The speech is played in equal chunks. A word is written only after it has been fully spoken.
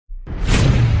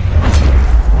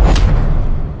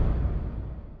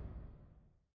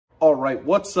All right,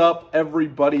 what's up,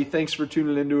 everybody? Thanks for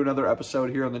tuning into another episode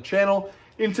here on the channel.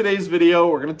 In today's video,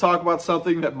 we're going to talk about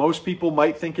something that most people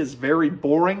might think is very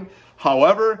boring.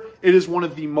 However, it is one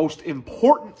of the most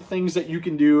important things that you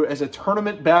can do as a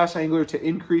tournament bass angler to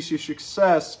increase your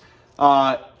success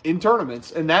in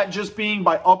tournaments, and that just being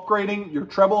by upgrading your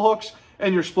treble hooks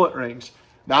and your split rings.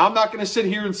 Now, I'm not going to sit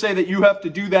here and say that you have to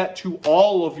do that to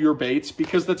all of your baits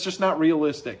because that's just not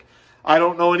realistic. I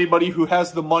don't know anybody who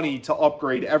has the money to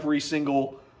upgrade every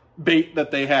single bait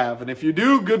that they have. And if you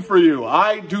do, good for you.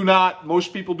 I do not.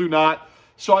 Most people do not.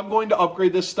 So I'm going to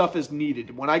upgrade this stuff as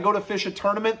needed. When I go to fish a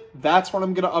tournament, that's when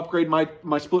I'm going to upgrade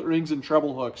my split rings and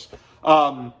treble hooks.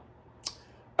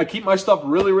 I keep my stuff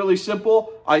really, really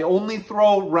simple. I only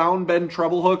throw round bend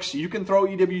treble hooks. You can throw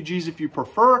EWGs if you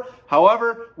prefer.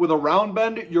 However, with a round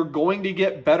bend, you're going to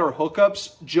get better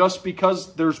hookups just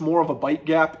because there's more of a bite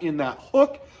gap in that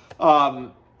hook.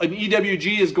 An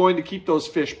EWG is going to keep those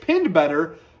fish pinned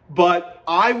better, but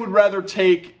I would rather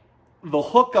take the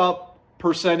hookup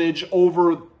percentage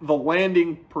over the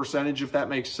landing percentage, if that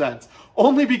makes sense.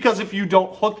 Only because if you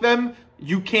don't hook them,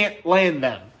 you can't land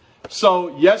them.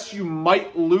 So yes, you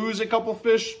might lose a couple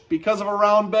fish because of a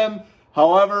round bend.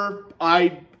 However,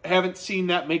 I haven't seen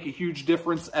that make a huge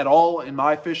difference at all in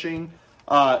my fishing.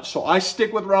 So I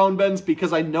stick with round bends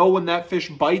because I know when that fish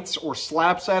bites or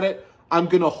slaps at it, I'm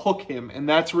going to hook him. And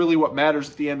that's really what matters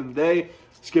at the end of the day,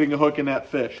 is getting a hook in that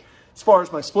fish. As far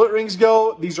as my split rings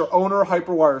go, these are Owner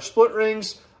Hyperwire split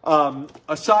rings.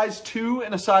 A size 2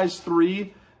 and a size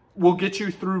 3 will get you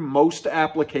through most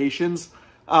applications.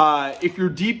 If you're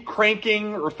deep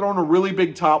cranking or throwing a really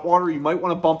big topwater, you might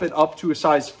want to bump it up to a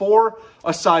size 4.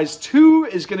 A size 2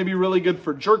 is going to be really good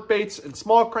for jerk baits and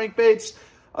small crankbaits.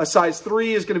 A size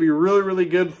 3 is going to be really, really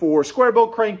good for square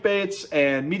bill crankbaits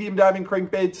and medium diving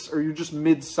crankbaits, or you're just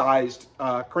mid-sized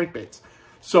crankbaits.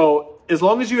 So as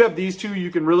long as you have these two, you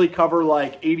can really cover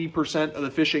like 80% of the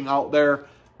fishing out there,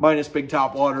 minus big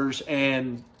topwaters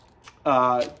and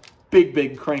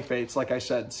big crankbaits, like I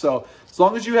said. So as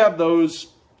long as you have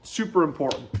those, super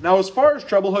important. Now, as far as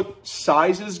treble hook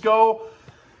sizes go,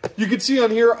 you can see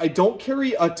on here, I don't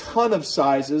carry a ton of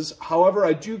sizes. However,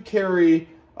 I do carry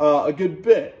a good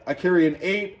bit. I carry an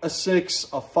 8, a 6,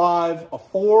 a 5, a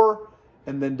 4,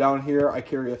 and then down here I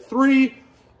carry a 3.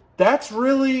 That's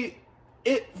really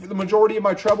it for the majority of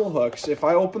my treble hooks. If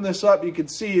I open this up, you can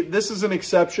see this is an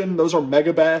exception. Those are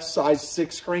Megabass size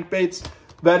 6 crankbaits.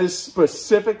 That is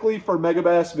specifically for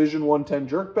Megabass Vision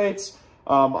 110 jerkbaits.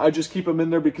 I just keep them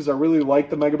in there because I really like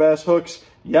the Megabass hooks.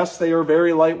 Yes, they are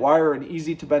very light wire and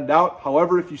easy to bend out.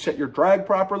 However, if you set your drag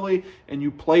properly and you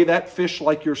play that fish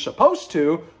like you're supposed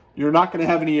to, you're not going to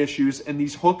have any issues. And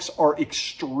these hooks are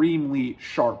extremely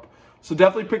sharp. So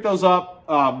definitely pick those up.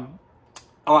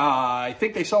 I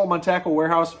think they sell them on Tackle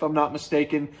Warehouse, if I'm not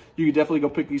mistaken. You can definitely go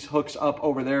pick these hooks up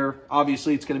over there.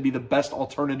 Obviously, it's going to be the best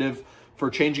alternative for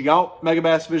changing out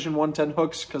Megabass Vision 110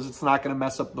 hooks because it's not going to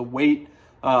mess up the weight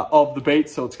of the bait,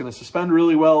 so it's going to suspend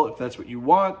really well if that's what you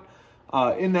want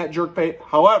in that jerk bait.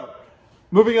 However,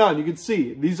 moving on, you can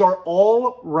see these are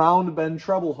all round bend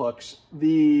treble hooks.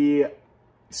 The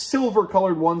silver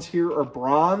colored ones here are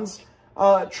bronze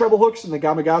treble hooks in the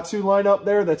Gamakatsu line up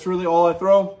there. That's really all I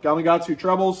throw, Gamakatsu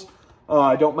trebles.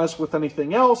 I don't mess with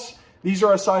anything else. These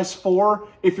are a size 4.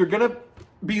 If you're going to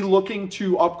be looking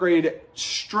to upgrade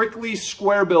strictly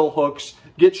square bill hooks,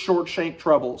 get short shank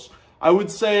trebles. I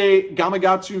would say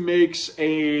Gamakatsu makes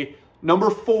a number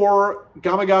 4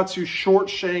 Gamakatsu short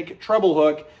shank treble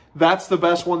hook. That's the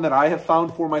best one that I have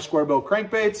found for my square bill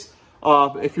crankbaits.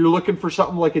 If you're looking for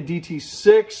something like a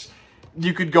DT6,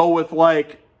 you could go with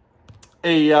like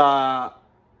a, I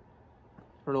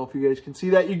don't know if you guys can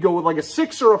see that. You'd go with like a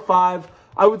 6 or a 5.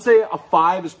 I would say a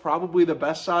 5 is probably the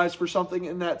best size for something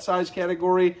in that size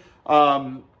category.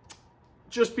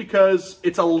 Just because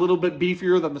it's a little bit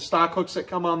beefier than the stock hooks that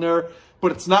come on there,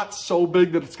 but it's not so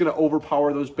big that it's going to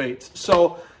overpower those baits.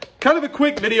 So kind of a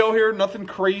quick video here, nothing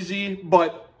crazy,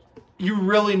 but you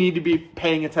really need to be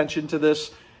paying attention to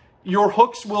this. Your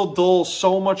hooks will dull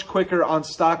so much quicker on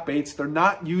stock baits. They're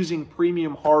not using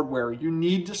premium hardware. You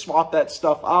need to swap that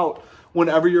stuff out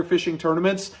whenever you're fishing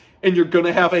tournaments, and you're going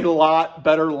to have a lot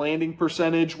better landing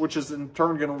percentage, which is in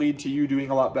turn going to lead to you doing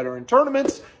a lot better in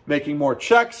tournaments, making more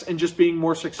checks, and just being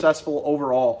more successful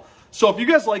overall. So if you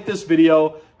guys like this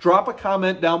video, drop a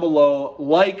comment down below,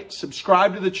 like,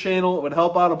 subscribe to the channel. It would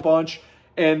help out a bunch.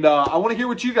 And I want to hear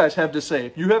what you guys have to say.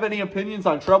 If you have any opinions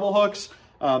on treble hooks,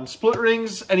 split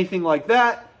rings, anything like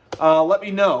that, let me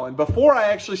know. And before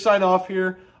I actually sign off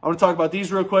here, I want to talk about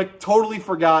these real quick. Totally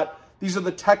forgot. These are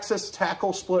the Texas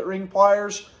Tackle split ring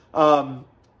pliers.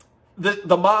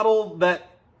 The model that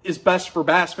is best for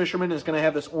bass fishermen is going to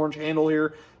have this orange handle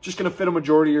here. Just going to fit a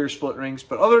majority of your split rings.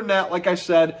 But other than that, like I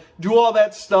said, do all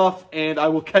that stuff, and I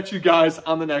will catch you guys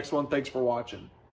on the next one. Thanks for watching.